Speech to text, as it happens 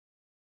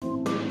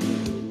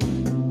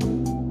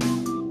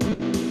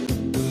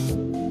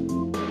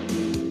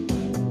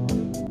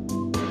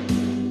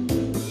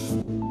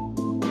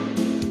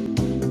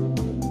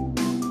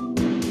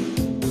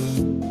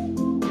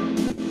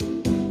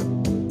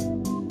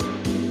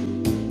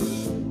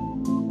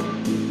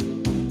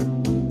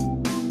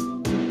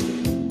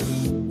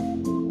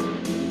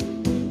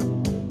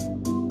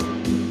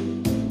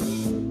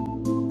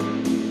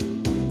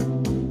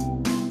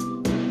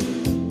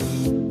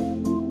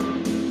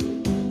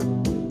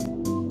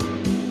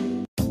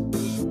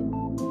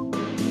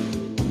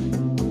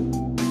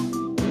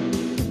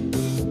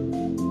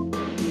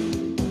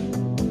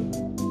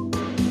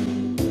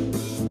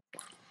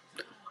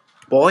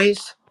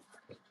Boys,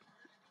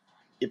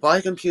 you're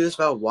probably confused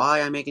about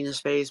why I'm making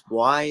this face.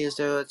 Why is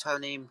there a title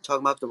name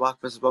talking about The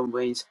Rock versus Roman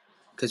Reigns?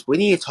 Because we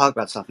need to talk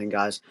about something,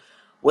 guys.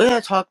 We're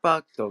going to talk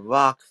about The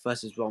Rock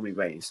versus Roman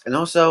Reigns. And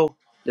also,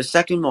 the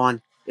second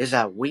one is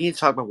that we need to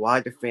talk about why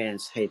the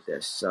fans hate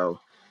this. So,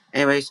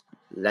 anyways,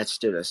 let's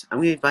do this. I'm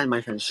going to find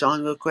my friend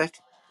Sean real quick.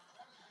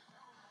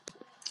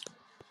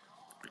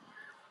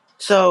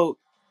 So,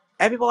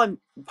 everyone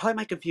probably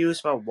might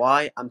confused about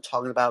why I'm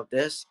talking about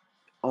this.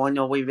 I want to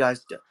know what you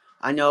guys do.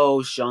 I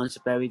know Sean's a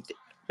very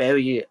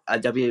a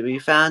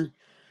WWE fan.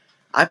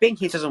 I think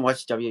he doesn't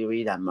watch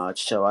WWE that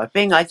much, so I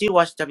think I do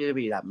watch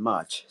WWE that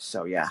much.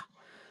 So yeah.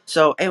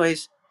 So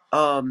anyways,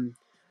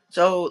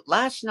 so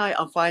last night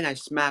on Friday Night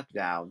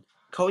SmackDown,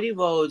 Cody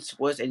Rhodes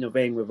was in the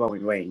ring with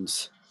Roman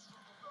Reigns,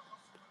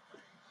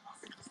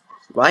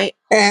 right?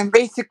 And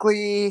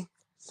basically,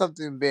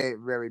 something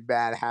very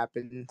bad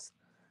happens.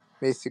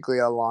 Basically,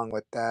 along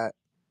with that.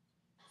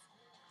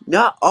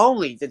 Not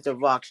only did The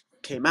Rock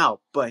came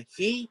out, but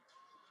he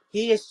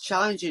is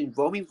challenging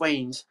Roman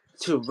Reigns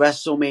to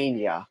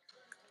WrestleMania.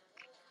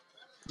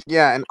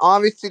 Yeah, and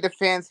obviously the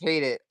fans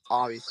hate it.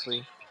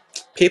 Obviously.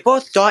 People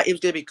thought it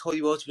was gonna be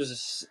Cody Rhodes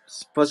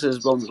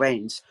versus Roman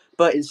Reigns,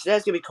 but instead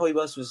it's gonna be Cody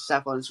Rhodes versus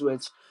Seth Rollins,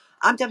 which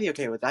I'm definitely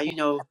okay with that. You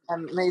know.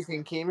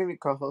 Amazing. Can you make me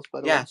co-host,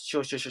 by the way? Yeah,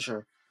 sure.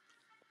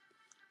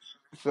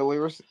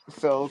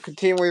 So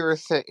continue. We were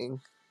saying.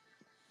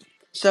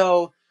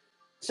 So,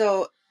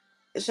 so,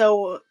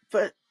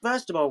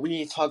 first of all, we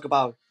need to talk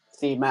about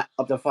the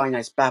of the Friday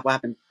Night what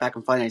happened back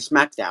on Friday Night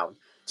SmackDown.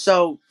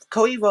 So,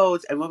 Cody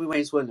Rhodes and Roman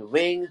Reigns were in the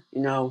ring,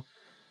 you know,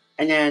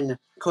 and then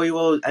Cody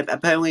Rhodes,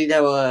 apparently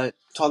they were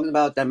talking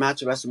about that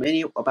match at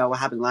WrestleMania, about what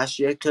happened last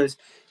year, because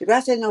if you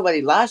guys didn't know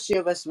already, last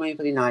year, WrestleMania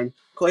 39,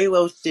 Cody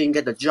Rhodes didn't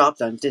get the job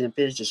done, didn't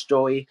finish the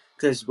story,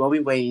 because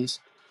Roman Reigns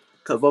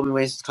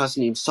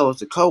cousin named Solo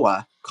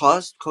Sikoa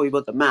caused Cody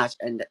Rhodes the match,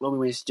 and Roman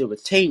Reigns still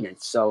retained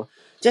it. So,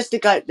 just to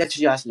let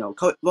you guys know,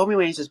 Roman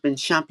Reigns has been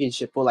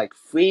championship for like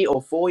 3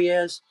 or 4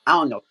 years. I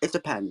don't know. It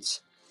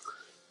depends.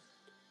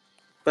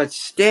 But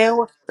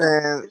still,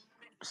 And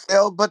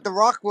still, but The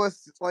Rock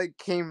was like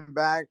came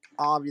back,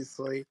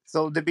 obviously.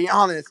 So to be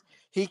honest,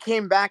 he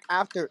came back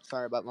after.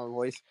 Sorry about my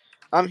voice.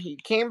 He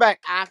came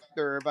back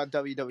after about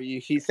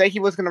WWE. He said he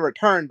was gonna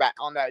return back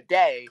on that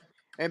day,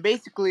 and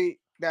basically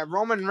that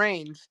Roman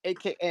Reigns,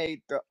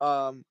 aka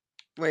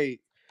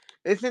wait,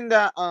 isn't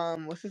that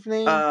what's his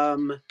name?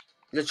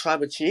 the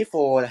tribal chief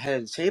or the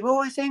head of the table,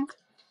 I think.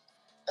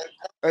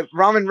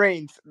 Roman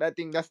Reigns. That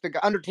thing. That's the guy.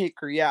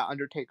 Undertaker. Yeah,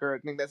 Undertaker. I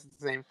think that's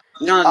his name.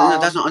 No,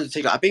 that's not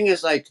Undertaker. I think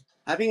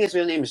his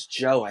real name is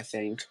Joe. I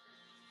think.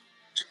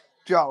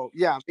 Joe.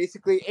 Yeah,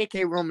 basically,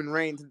 aka Roman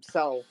Reigns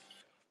himself.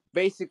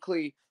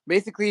 Basically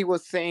he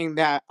was saying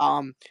that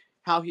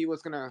how he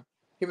was gonna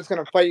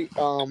fight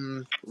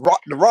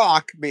the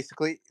Rock,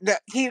 basically.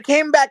 That he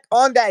came back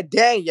on that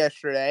day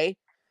yesterday,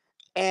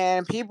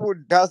 and people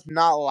does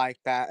not like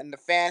that, and the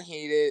fan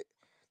hate it.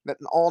 That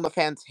all the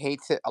fans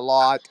hates it a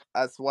lot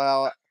as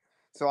well.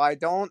 So I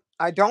don't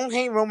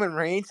hate Roman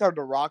Reigns or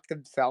the Rock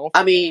himself.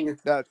 I mean,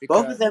 both of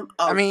Because them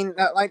I are. mean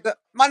like the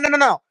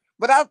no.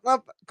 But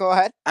go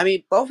ahead. I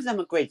mean, both of them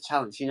are great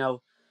talents. You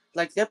know,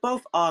 like they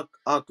both are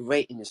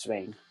great in this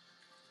ring.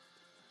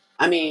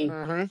 I mean,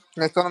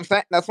 That's what I'm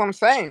saying. That's what I'm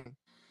saying.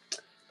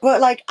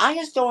 but like, I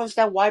just don't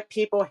understand why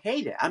people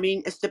hate it. I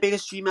mean, it's the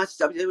biggest stream match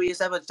WWE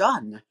has ever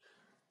done.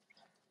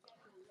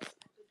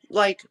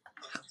 Like,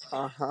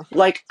 Uh-huh.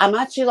 I'm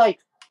actually like,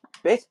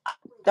 it's,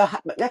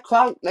 the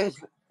crowd, like,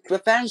 the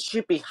fans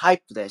should be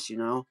hyped for this. You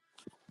know.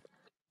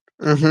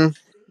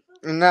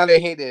 And now they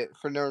hate it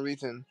for no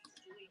reason.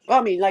 Well,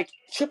 I mean, like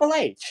Triple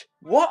H,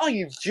 what are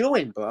you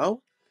doing,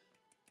 bro?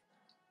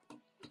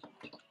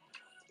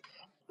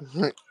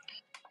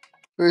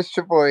 Who's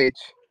Triple H?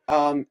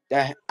 I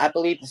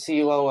believe the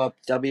CEO of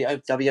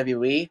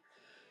WWE.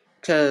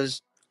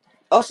 Because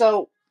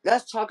also,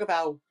 let's talk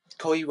about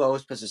Cody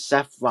Rhodes versus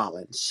Seth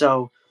Rollins.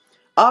 So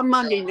on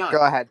Monday night,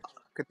 Go ahead.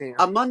 Continue.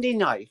 on Monday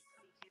night,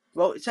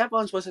 well, Seth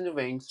Rollins was in the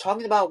ring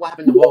talking about what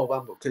happened in the Royal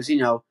Rumble. Because you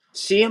know,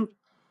 CM.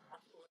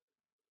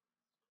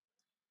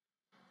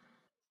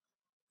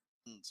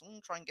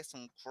 Someone try and get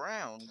some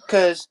crown.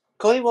 Because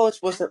Cody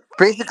Rhodes was the.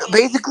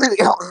 Basically,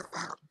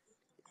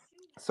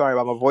 sorry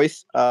about my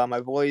voice. My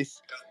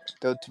voice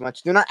do too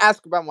much. Do not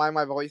ask about why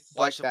my voice is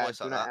Why like is your that. voice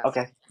Do like not that? ask.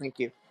 Okay. Thank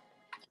you.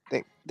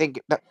 Thank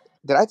you.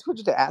 Did I told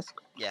you to ask?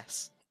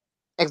 Yes.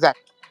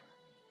 Exactly.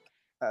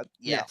 No.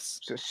 Yes.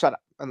 Just shut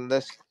up and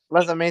let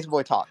the amazing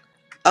boy talk.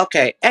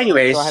 Okay,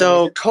 anyway, Go ahead, so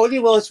Amazing. Cody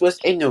Rhodes was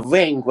in the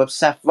ring with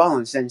Seth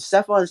Rollins, and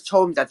Seth Rollins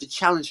told him that to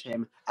challenge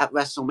him at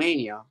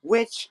WrestleMania,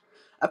 which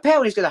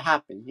apparently is going to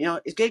happen. You know,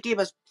 it's going to give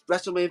us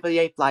WrestleMania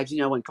 38 vibes, you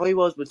know, when Cody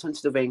Rhodes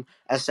returns to the ring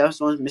as Seth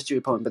Rollins' mystery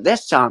opponent. But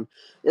this time,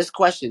 this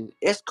question,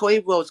 is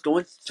Cody Rhodes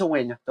going to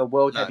win the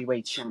World No.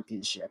 Heavyweight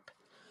Championship?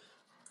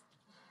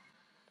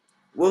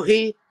 Will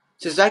he?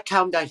 Does that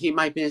count that he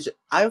might finish?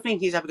 I don't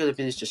think he's ever going to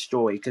finish the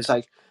story, because,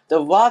 like,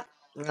 The Rock.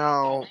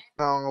 No.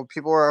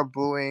 People are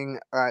booing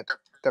at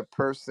the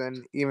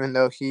person, even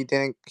though he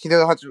didn't. He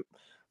doesn't.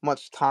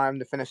 much time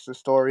to finish the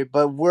story,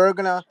 but I'm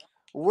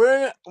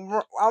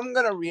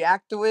gonna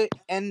react to it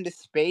in the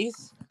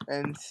space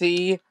and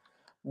see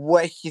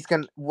what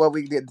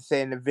we did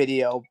say in the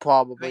video.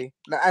 Probably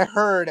I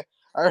heard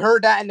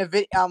that in the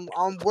video.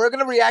 We're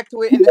gonna react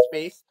to it in the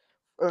space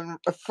in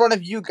front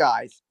of you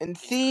guys and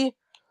see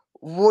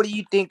what do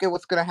you think it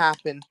was gonna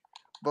happen.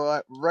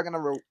 But we're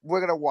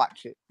gonna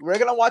watch it. We're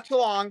gonna watch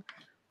along,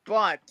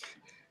 but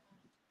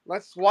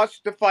let's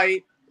watch the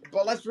fight.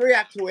 But let's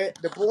react to it.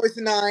 The boys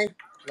and I.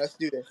 Let's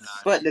do this.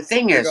 But the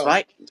thing Here we is, go.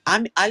 right? I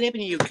live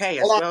in the UK as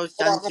Hold on. well as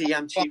Hold on. Hold Dante.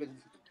 I'm on. cheap.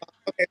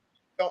 Okay.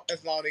 No,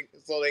 it's loading.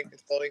 It's loading.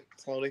 It's loading.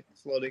 It's loading.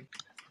 It's loading.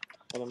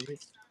 Hold on,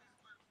 please.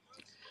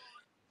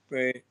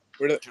 Wait.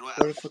 Where the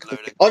fuck?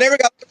 Loading. Oh, there we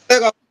go. There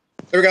we go.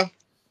 There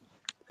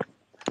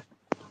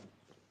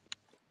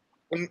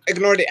we go.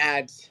 Ignore the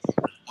ads.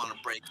 Want a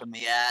break from the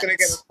Gonna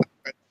get ads?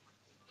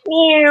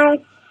 Meow.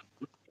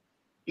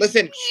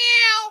 Listen.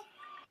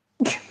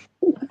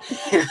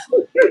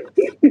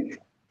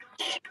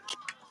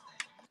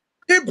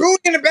 They're booing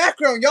in the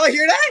background. Y'all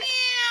hear that?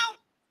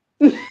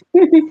 Yeah, I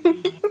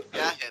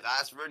hear that.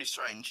 That's really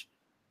strange.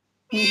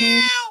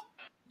 Mhm.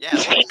 Yeah,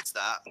 what is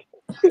that?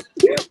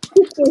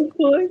 So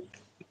cool.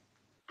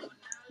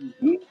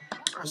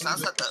 Bro,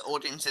 sounds like the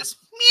audience is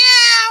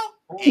meow.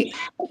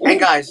 And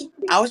guys,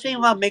 I was thinking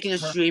about making a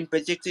stream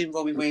predicting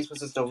Roman Reigns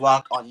versus The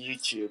Rock on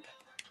YouTube.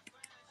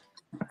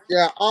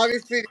 Yeah,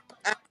 obviously,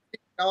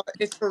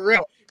 it's for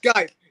real,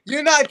 guys.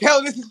 You're not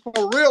telling this is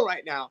for real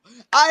right now.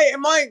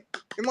 Am I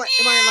like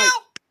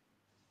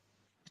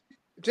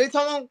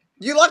JThommo?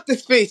 You left the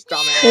space,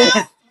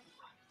 dumbass.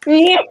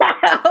 Meow.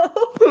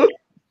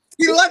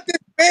 You left the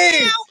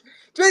space.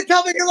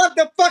 JThommo, you left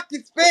the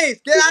fucking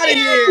space. Get out of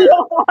here.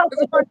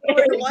 That's why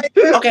nobody likes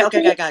you.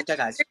 Okay,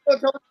 guys.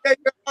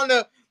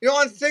 You're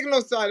on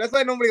signal side. That's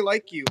why nobody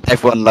like you.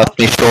 Everyone loves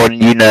me, Sean.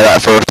 You know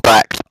that for a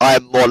fact. I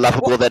am more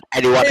lovable than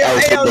anyone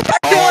else in the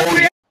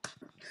world.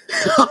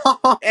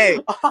 Hey,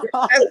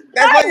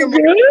 that's why your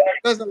mom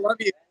doesn't love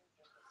you.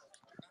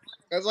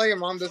 That's why your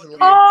mom doesn't love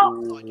you.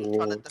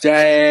 Oh,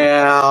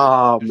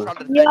 Damn.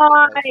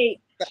 yikes.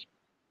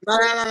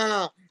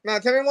 No,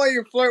 tell me why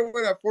you flirt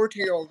with a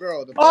 14-year-old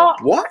girl. Oh,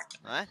 What?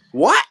 Right?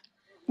 What?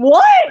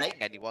 what?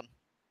 Dating anyone.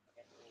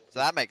 So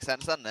that makes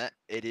sense, doesn't it,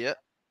 idiot?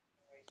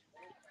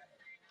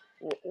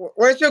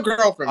 Where's your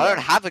girlfriend? I don't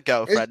have a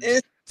girlfriend,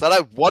 It's- so I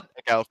don't want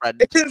a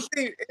girlfriend.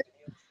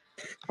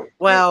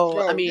 Well,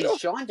 Bro, I mean, you don't-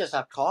 Sean just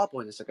have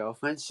Carbon as a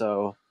girlfriend,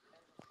 so.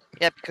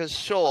 Yeah, because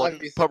Sean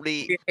Obviously.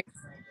 probably.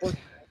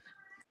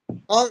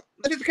 Let's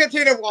just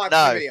continue to watch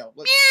No. the video.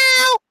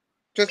 Meow.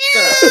 Just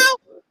Meow.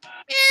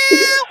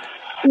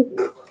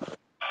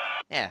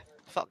 Yeah,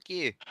 fuck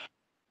you.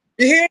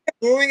 you hear it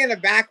booing in the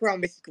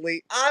background,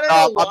 basically. I don't No,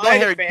 know why. I'm not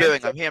hearing the fans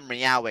booing. don't- I'm hearing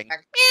meowing.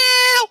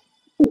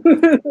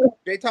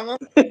 JThommo?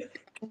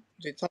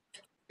 JThommo?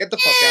 Get the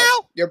fuck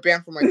out. You're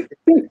banned from my Get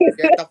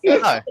the fuck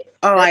out.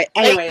 No. Alright,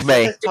 anyways, me.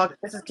 let's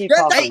just keep Get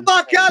talking. the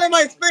fuck out of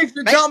my space,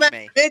 you Make dumbass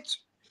me. bitch!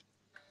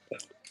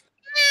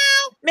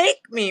 Make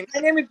me!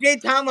 My name is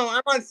JThommo.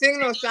 I'm on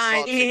signal Not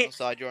side. on signal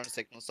side. You're on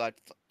signal side.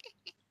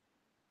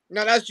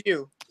 No, that's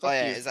you. Oh Fuck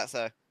yeah, you. is that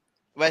so?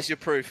 Where's your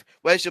proof?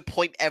 Where's your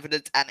point,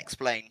 evidence, and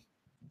explain?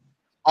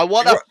 I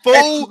want a full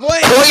Explain.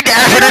 point,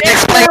 evidence,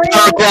 explain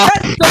paragraph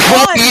That's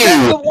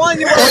the from one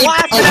you you. were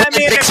laughing at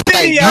me in the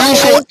Explain. video. You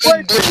saw Where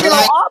English, you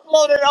right?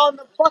 uploaded on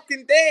the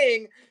fucking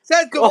thing.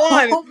 Says the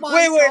one. Oh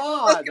my Wait.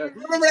 god!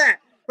 Remember that?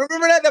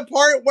 Remember that the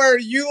part where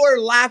you were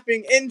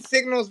laughing in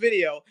Signal's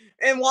video,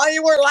 and while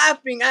you were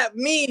laughing at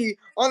me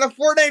on the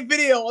Fortnite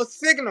video of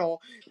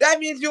Signal, that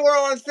means you were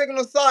on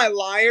Signal's side,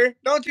 liar.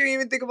 Don't you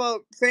even think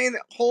about saying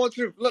the whole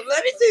truth. Let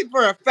me say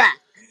for a fact.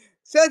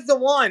 Says the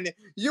one.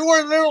 You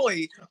were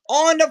literally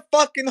on the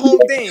fucking whole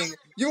thing.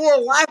 You were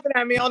laughing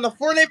at me on the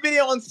Fortnite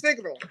video on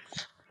Signal.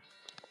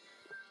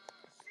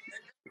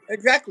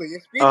 Exactly.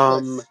 You're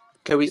speechless.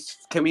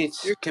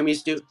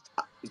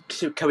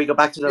 Can we go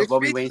back to the You're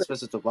Roman Reigns speechless.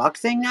 versus The Rock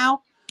thing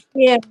now?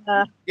 Yeah.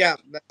 Yeah.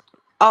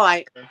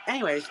 Alright,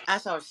 anyways,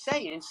 as I was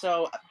saying,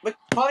 so we're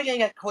probably gonna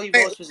get Cody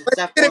Hey, Rhodes versus let's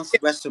Seth get it. Rollins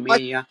at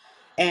WrestleMania,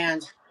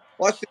 and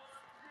Watch it.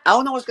 I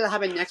don't know what's gonna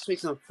happen next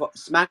week on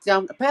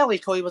SmackDown. Apparently,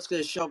 Cody was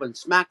gonna show up on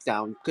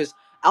SmackDown because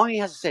I don't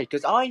even have to say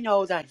because I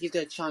know that he's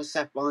gonna challenge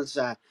Seth Rollins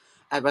at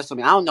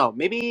WrestleMania. I don't know.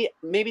 Maybe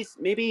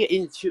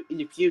in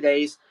a few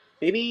days,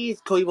 maybe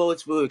Cody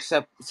Rhodes will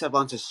accept Seth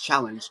Rollins'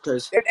 challenge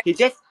because he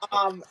did.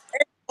 On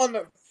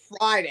the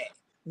Friday,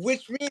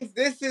 which means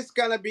this is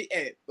gonna be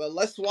it. But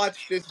let's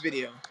watch this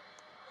video.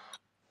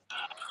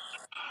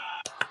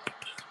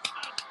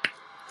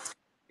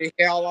 You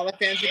hear a lot of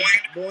fans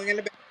going in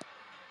the back.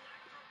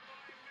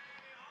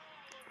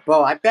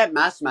 Bro, I bet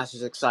Master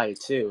is excited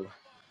too.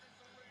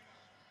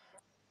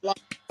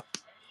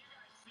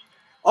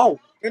 Oh,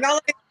 They're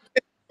not like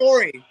this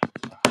story.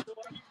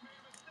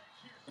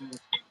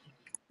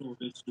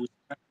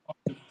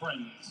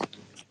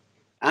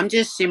 I'm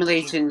just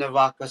simulating The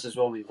Rock versus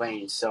Roman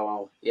Reigns,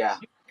 so yeah.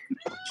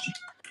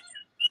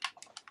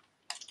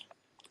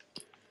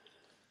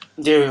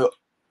 Dude,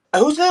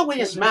 who's gonna win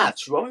this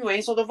match? Roman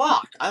Reigns or The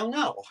Rock? I don't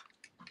know.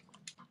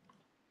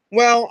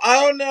 Well,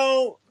 I don't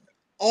know.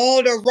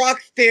 All the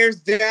rock stairs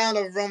down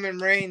of Roman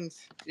Reigns.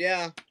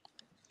 Yeah,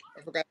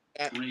 I forgot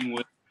that.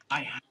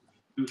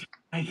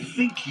 I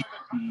think you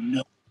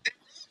know.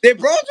 Did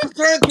bro just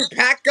turn into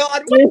Pac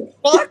God? What the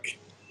fuck?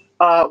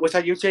 Was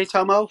that you,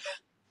 JThommo?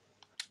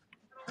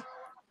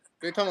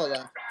 JThommo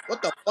left.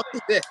 What the fuck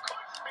is this?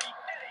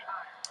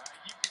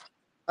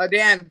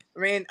 Dan.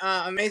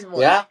 Amazing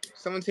Voice. Yeah.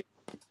 Someone take.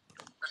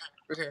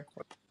 Who's here?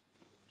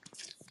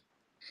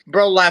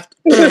 Bro left.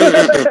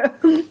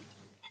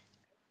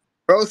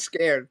 Bro's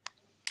scared.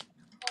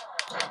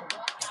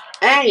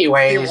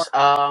 Anyways,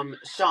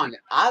 Sean,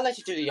 I'll let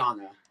you do the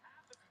honor.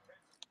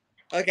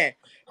 Okay,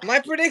 my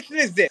prediction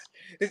is this: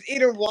 is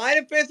either why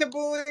the fans are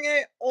booing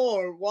it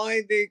or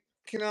why they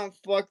cannot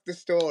fuck the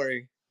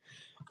story.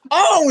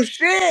 Oh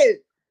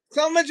shit!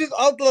 Someone just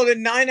uploaded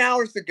 9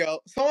 hours ago.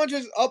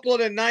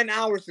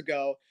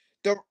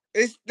 The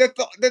it's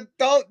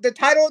the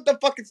title of the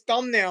fucking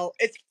thumbnail.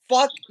 It's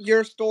 "Fuck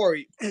Your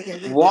Story."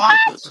 What?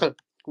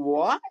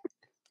 What?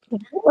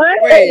 What?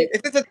 Wait,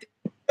 is this a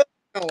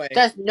no way?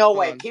 There's no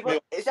way Hold on. people.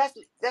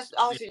 That's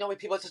honestly no way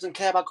people doesn't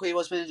care about Cody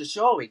Rhodes winning the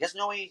story. There's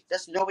no way.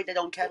 There's no way they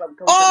don't care about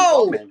Cody versus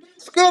Oh, Roman.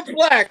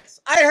 Scooplex!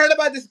 I heard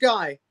about this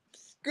guy.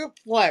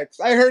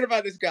 Scooplex! I heard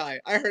about this guy.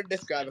 I heard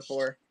this guy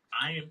before.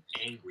 I am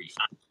angry.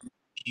 I'm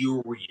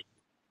furious.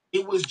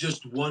 It was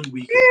just 1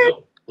 week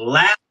ago,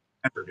 last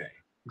Saturday,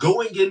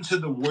 going into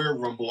the Royal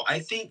Rumble. I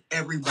think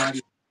everybody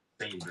has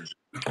the same vision.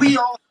 We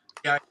all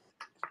had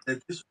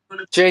that this was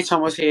going to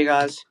JThommo was here,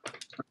 guys.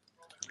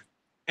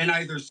 and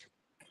either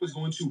was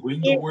going to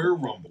win the Royal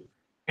Rumble,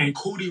 and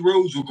Cody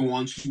Rhodes will go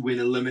on to win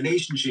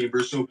Elimination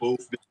Chamber, so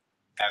both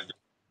have the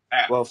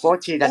path. Well,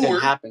 fortunately that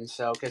didn't happen.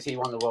 So because he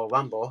won the Royal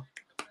Rumble.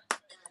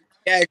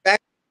 Yeah,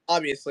 exactly.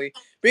 Obviously,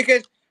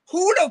 because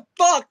who the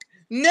fuck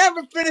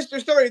never finished their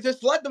story?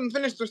 Just let them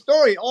finish their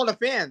story. All the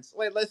fans.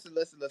 Wait, listen.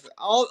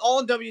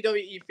 All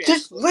WWE fans.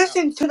 Just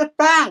listen to the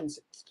fans.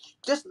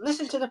 Just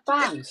listen to the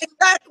fans.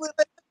 Exactly.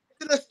 Listen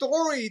to the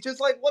story. Just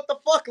like what the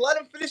fuck? Let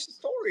them finish the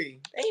story.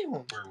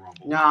 Damn.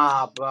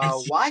 Nah,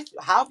 bro. Why?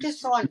 How can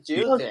someone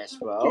do this,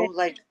 bro?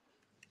 Like,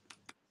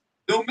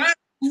 no matter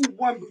who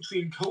won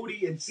between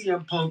Cody and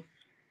CM Punk,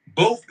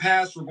 both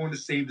paths were going to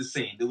stay the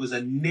same. There was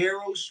a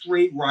narrow,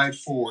 straight ride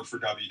forward for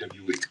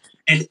WWE.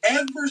 And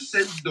ever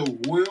since the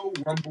Royal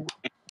Rumble,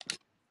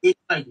 it's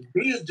like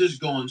they have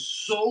just gone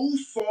so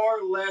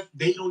far left,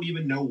 they don't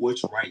even know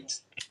what's right.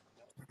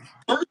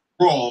 First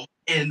Raw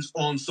ends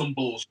on some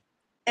bullshit.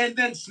 And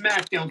then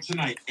SmackDown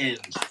tonight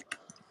ends.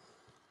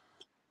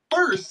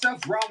 First,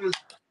 Seth Rollins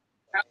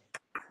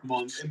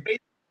month, and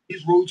basically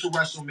his road to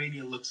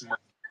WrestleMania looks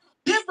murky.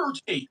 Give or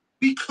take,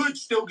 we could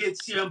still get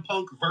CM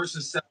Punk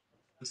versus Seth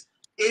Rollins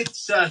if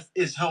Seth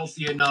is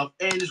healthy enough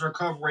and is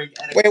recovering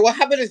at a Wait, what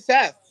happened to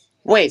Seth?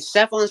 wait,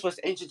 Seth Rollins was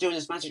injured during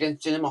his match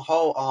against Jinder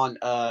Mahal on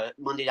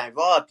Monday Night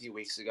Raw a few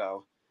weeks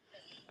ago.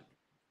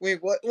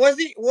 Wait, what was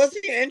he? Was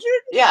he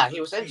injured? Yeah, he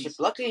was injured.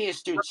 Luckily, he's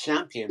still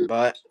champion.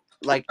 But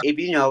like, if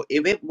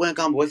it wouldn't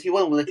gone with, we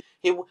wouldn't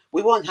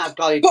have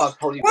Cody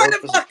Why Rhodes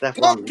the versus fuck Seth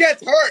Punk Rollins.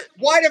 gets hurt?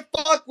 Why the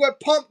fuck would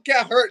Punk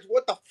get hurt?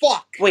 What the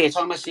fuck? Wait, you're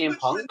talking about CM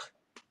Punk?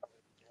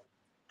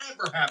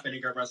 never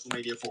happening at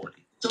WrestleMania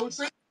 40. So it's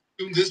like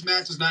this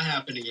match is not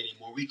happening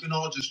anymore. We can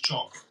all just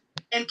chalk it.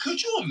 And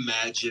could you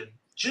imagine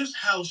just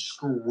how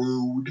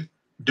screwed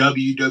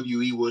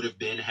WWE would have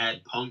been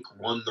had Punk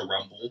won the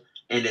Rumble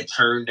and it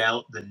turned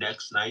out the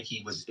next night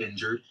he was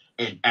injured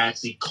and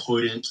actually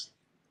couldn't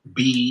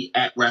be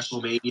at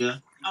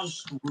WrestleMania? How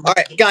screwed. All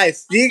right,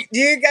 guys. Do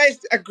you guys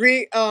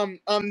agree?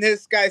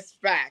 This guy's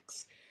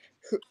facts.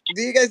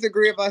 Do you guys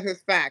agree about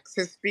his facts?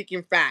 His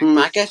speaking facts.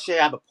 I guess you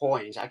have a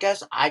point. I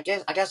guess I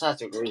have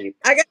to agree.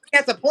 I guess he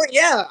has a point.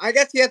 Yeah, I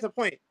guess he has a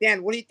point.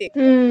 Dan, what do you think?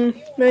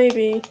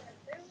 Maybe.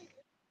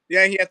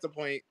 Yeah, he has a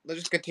point. Let's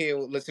just continue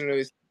listening to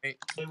his point.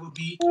 It would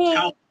be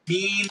how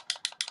mean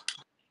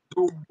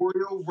the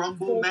Royal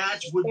Rumble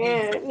match would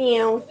be.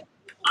 Meow.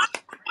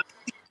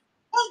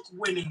 Punk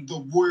winning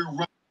the Royal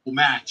Rumble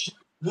match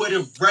would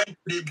have rendered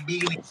it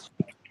meaningless.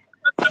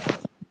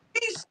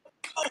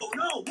 Oh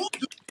no, we'll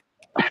do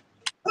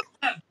we'll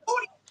have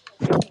Cody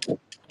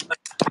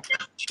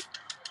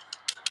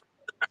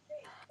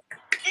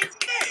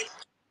instead.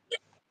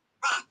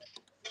 Rock.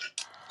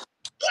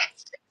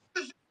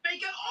 Let's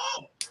make it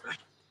all.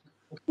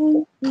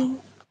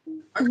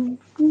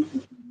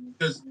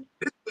 Because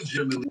this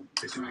legitimately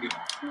disagree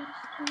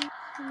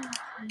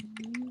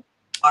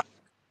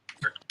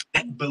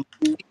that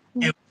believe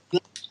in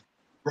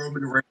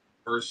Roman Reigns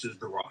versus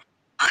The Rock.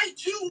 I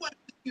too want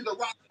to see The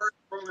Rock versus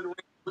Roman Reigns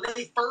when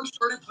they first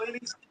started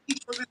planning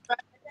speech for this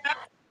back.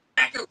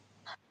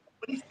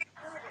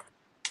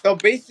 So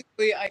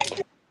basically,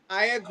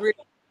 I agree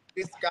with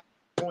this guy's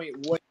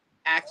point. What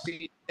he's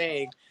actually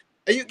saying.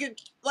 You can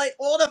like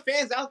all the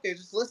fans out there.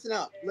 Just listen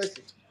up.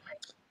 Listen.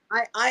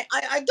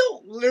 I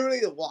don't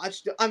literally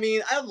watch. I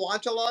mean, I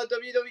watch a lot of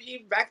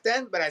WWE back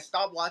then, but I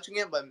stopped watching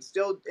it. But I'm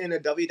still in a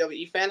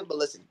WWE fan. But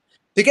listen,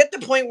 to get the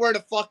point where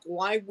the fuck,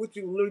 why would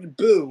you literally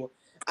boo?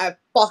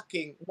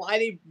 Why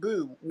they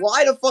boo?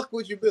 Why the fuck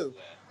would you boo?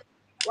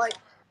 Like,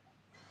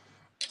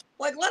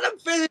 Like, let him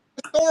finish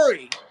the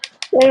story.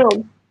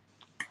 Damn.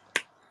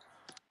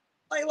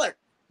 Like, look,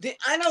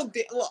 I know.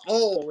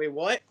 Oh, wait,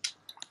 what?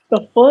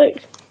 The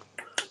fuck?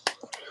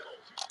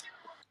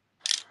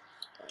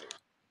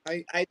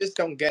 I just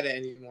don't get it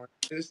anymore.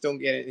 I just don't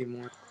get it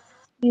anymore.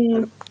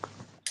 Mm.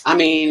 I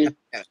mean,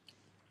 Yeah.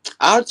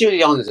 I'll do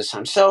the honors this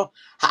time. So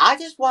I'm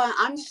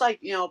just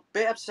like, a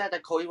bit upset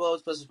that Cody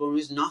Rhodes versus Roman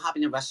Reigns is not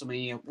happening at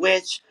WrestleMania,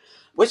 which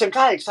I'm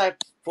kind of excited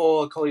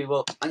for Cody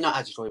Rhodes. I'm not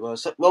actually Cody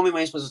Rhodes, Roman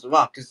Reigns versus The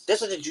Rock, because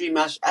this is a dream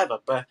match ever.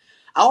 But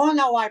I want to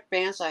know why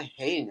fans are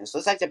hating this.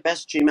 It's like the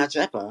best dream match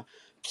ever.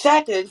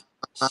 Second,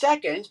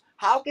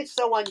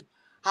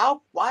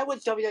 why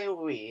would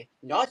WWE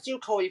not do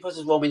Cody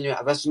versus Roman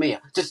at WrestleMania?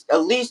 Just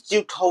at least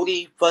do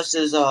Cody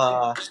versus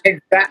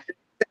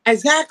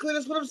Exactly,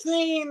 that's what I'm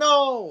saying.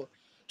 No,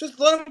 just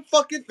let him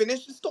fucking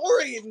finish the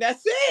story, and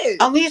that's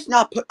it. At least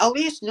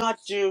not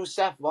do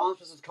Seth Rollins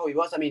versus Cody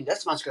Rhodes. I mean,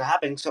 this much gonna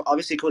happen. So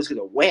obviously Cody's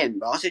gonna win,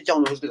 but honestly,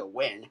 don't know who's gonna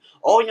win.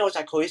 All we know is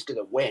that Cody's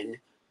gonna win.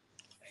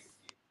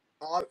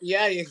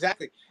 Yeah,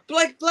 exactly. But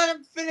like, let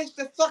him finish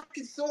the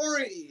fucking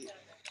story.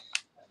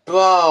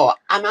 Bro,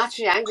 I'm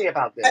actually angry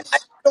about this.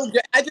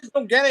 I just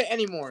don't get it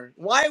anymore.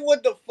 Why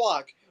would the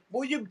fuck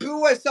will you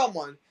boo at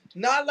someone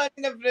not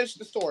letting them finish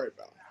the story,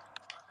 bro?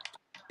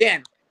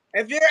 Dan,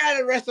 if you're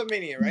at a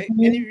WrestleMania, right,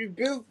 and if you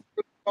boo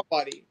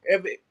somebody,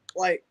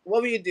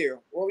 what will you do?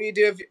 What will you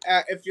do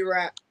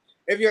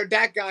if you're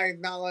that guy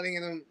not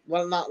letting them,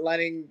 not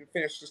letting you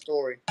finish the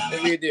story?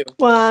 What will you do?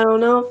 Well, I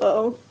don't know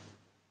though.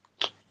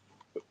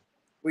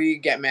 Will you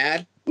get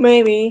mad?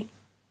 Maybe.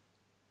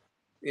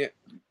 Yeah.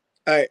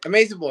 All right,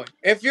 amazing boy.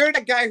 If you're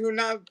that guy who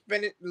not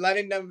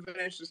letting them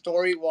finish the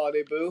story while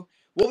they boo,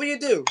 what will you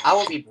do? I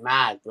will be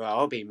mad, bro.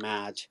 I'll be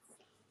mad.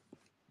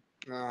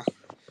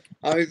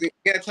 Obviously,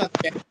 you gotta touch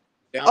it.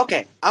 Yeah.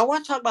 Okay, I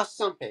want to talk about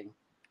something.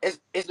 It's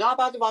not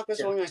about the Rock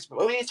versus Roman Reigns, but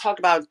we need to talk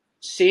about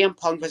CM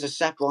Punk versus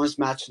Seth Rollins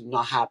match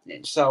not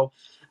happening. So,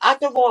 at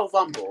the Royal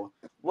Rumble,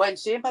 when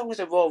CM Punk was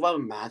a Royal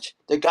Rumble match,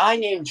 the guy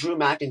named Drew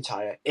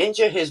McIntyre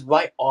injured his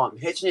right arm,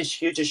 hitting his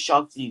hugest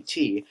shock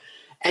DT,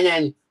 and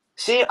then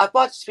I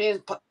thought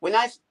CM Punk, when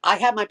I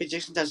had my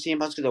prediction that CM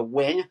Punk's gonna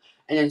win,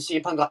 and then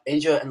CM Punk got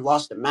injured and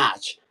lost the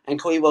match, and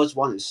Cody Rhodes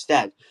won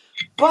instead.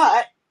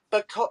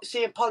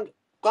 CM Punk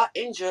got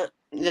injured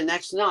the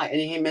next night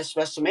and he missed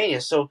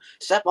WrestleMania. So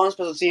Seth Rollins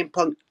versus CM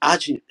Punk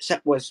actually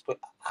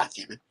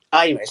damn it.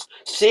 Anyways,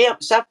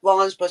 Seth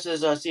Rollins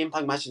versus CM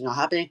Punk match is not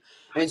happening.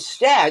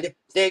 Instead,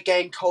 they're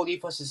getting Cody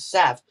versus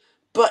Seth.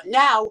 But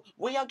now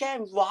we are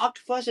getting Rock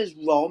versus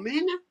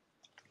Roman.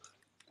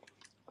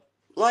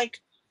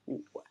 Like,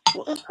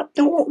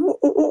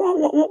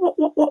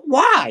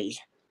 why?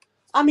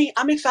 I mean,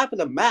 I'm excited for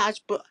the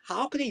match, but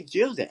how could he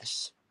do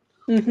this?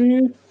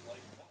 Mhm.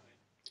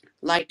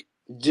 Like,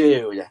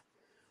 dude.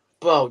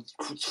 Bro,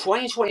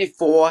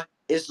 2024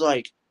 is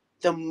like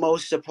the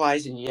most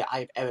surprising year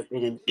I've ever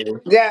been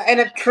into. Yeah, and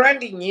a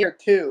trending year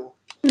too.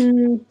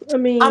 I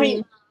I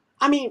mean,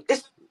 mean.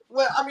 it's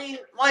Well, I mean,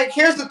 like,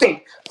 here's the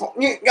thing,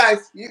 you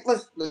guys.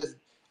 Listen.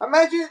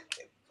 Imagine,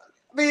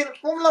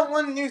 Formula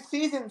One new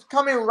season's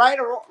coming right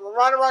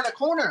around the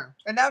corner,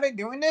 and now they're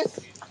doing this.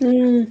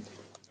 Mm.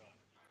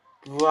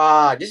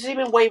 bruh.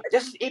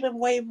 This is even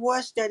way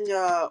worse than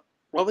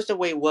what was the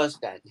way worse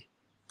than?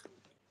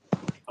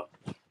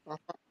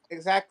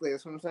 Exactly,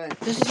 that's what I'm saying.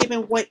 This is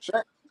even way. Should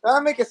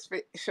I make a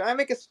space? Should I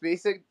make a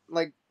space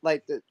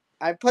like the?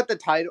 I put the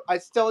title. I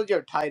stole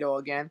your title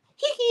again.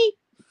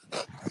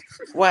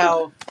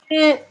 Well,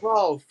 Eh.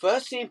 bro.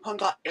 First CM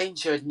Punk got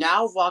injured.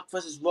 Now Rock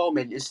versus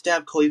Roman instead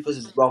of Cody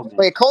versus Roman.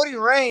 Wait, Cody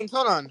Reigns.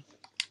 Hold on.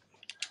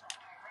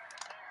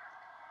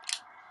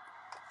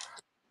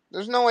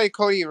 There's no way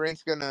Cody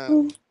Reigns gonna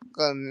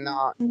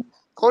not.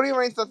 Cody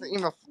Reigns doesn't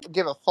even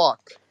give a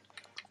fuck.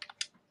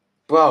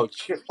 Bro,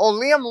 Oh,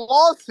 Liam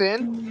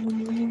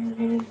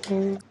Lawson.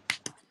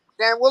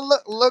 Dan, well,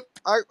 look.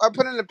 I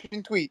put in a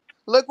pin tweet.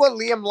 Look what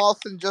Liam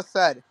Lawson just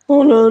said.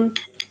 Hold on.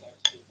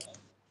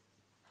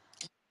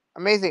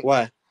 Amazing.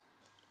 what?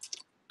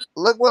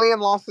 Look what Liam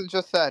Lawson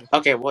just said.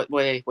 Okay,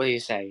 what do you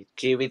say?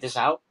 Can you read this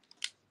out?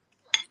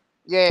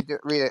 Yeah,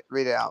 read it.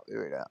 Read it out.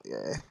 Read it out.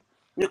 Yeah.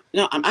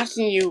 No, I'm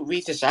asking you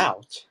read this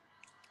out.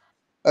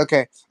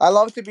 Okay. I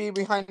love to be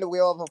behind the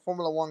wheel of a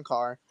Formula One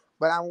car,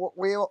 but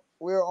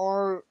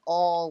we're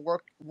all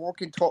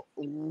working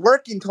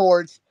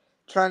towards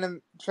trying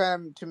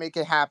to make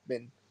it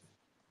happen.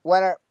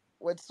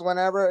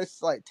 Whenever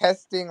it's like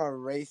testing or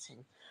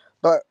racing,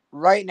 but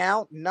right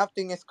now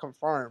nothing is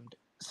confirmed.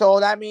 So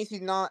that means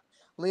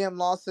Liam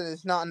Lawson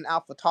is not an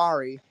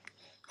AlphaTauri.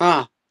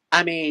 Huh.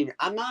 I mean,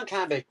 I'm not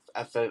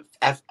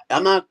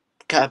I'm not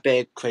kind of a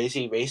big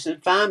crazy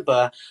racing fan,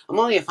 but I'm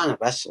only a fan of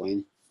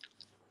wrestling.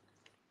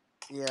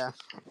 Yeah,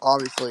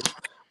 obviously.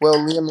 Well,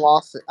 Liam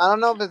Lawson. I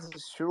don't know if this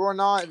is true or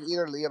not. If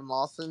either Liam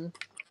Lawson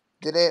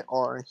did it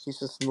or he's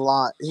just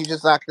not. He's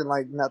just acting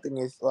like nothing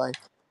is like.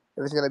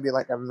 It was gonna be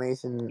like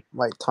amazing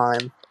like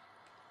time.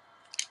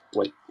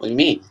 What do you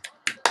mean?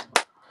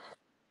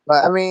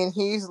 But I mean,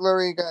 he's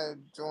literally gonna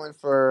join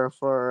for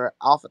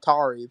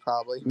AlphaTauri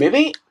probably.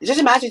 Maybe just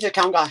imagine the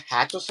account got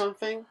hacked or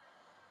something.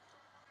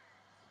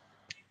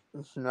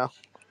 No.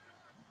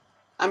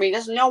 I mean,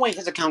 there's no way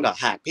his account got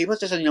hacked. People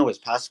just don't know his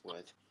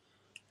password.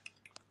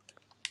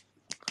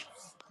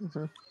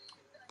 Mm-hmm.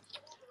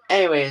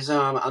 Anyways,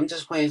 I'm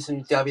just playing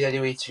some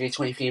WWE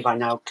 323 right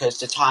now because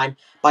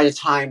by the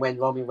time when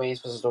Roman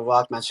Reigns versus The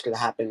Rock match is gonna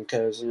happen,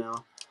 because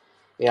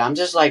yeah, I'm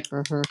just like,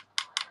 Mm-hmm.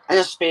 I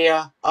just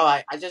spear. All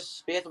right, I just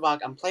spear The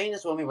Rock. I'm playing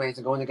this Roman Reigns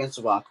and going against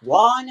The Rock.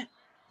 1,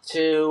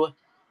 2.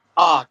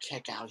 Oh,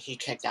 kick out. He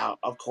kicked out,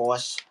 of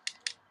course.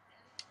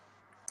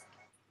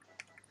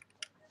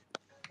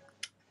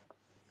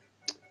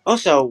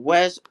 Also,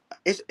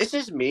 is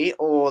this me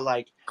or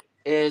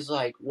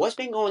what's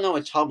been going on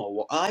with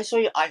Tomo? I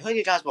heard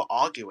you guys were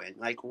arguing.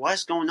 Like,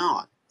 what's going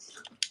on?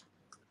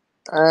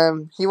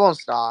 He won't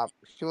stop.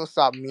 He won't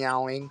stop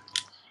meowing.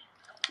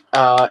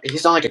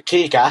 He's not like a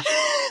kitty cat.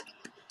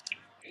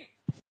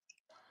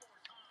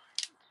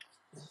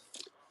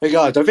 Hey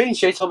guys, I think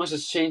JThommo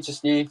has changed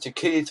his name to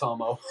Kitty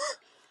Tomo.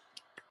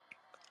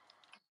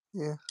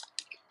 Yeah.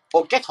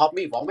 Oh, get off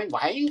me, Roman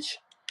Reigns!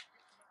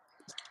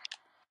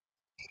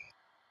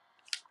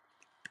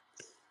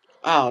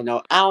 Oh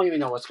no, I don't even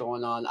know what's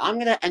going on. I'm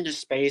gonna end the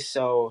space,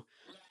 so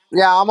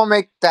Yeah, I'm gonna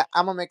make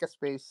a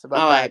space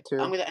about alright, that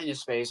too. I'm gonna end the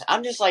space.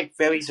 I'm just like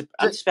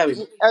I'm Are just very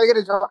you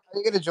gonna join? Are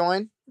you gonna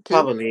join too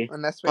probably.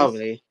 in that space?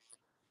 Probably.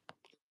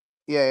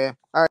 Yeah, yeah.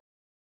 All right.